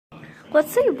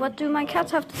Let's see, what do my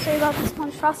cats have to say about this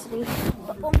monstrosity?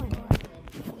 But, oh my god.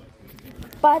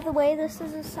 By the way, this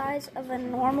is the size of a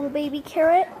normal baby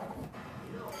carrot.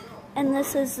 And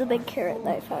this is the big carrot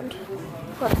that I found.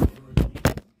 But,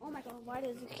 oh my god, why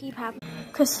does it keep happening?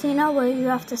 Christina, what do you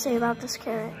have to say about this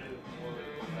carrot?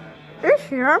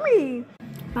 It's yummy.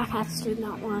 My cats do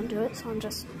not want to do it, so I'm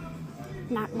just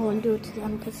not going to do it to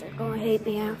them because they're going to hate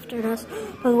me after this.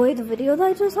 By the way, the video that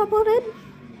I just uploaded,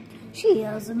 she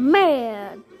is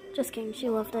mad. Just kidding, she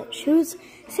loved it. She was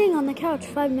sitting on the couch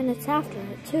 5 minutes after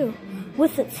it too,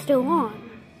 with it still on.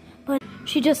 But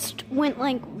she just went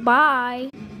like, bye.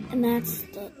 And that's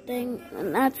the thing,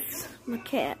 and that's my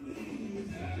cat.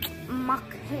 My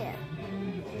cat.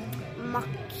 My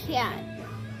cat.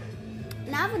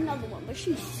 And I have another one, but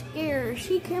she's scared.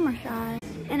 She's camera shy.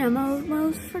 And I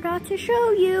almost forgot to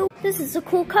show you. This is a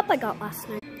cool cup I got last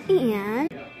night. And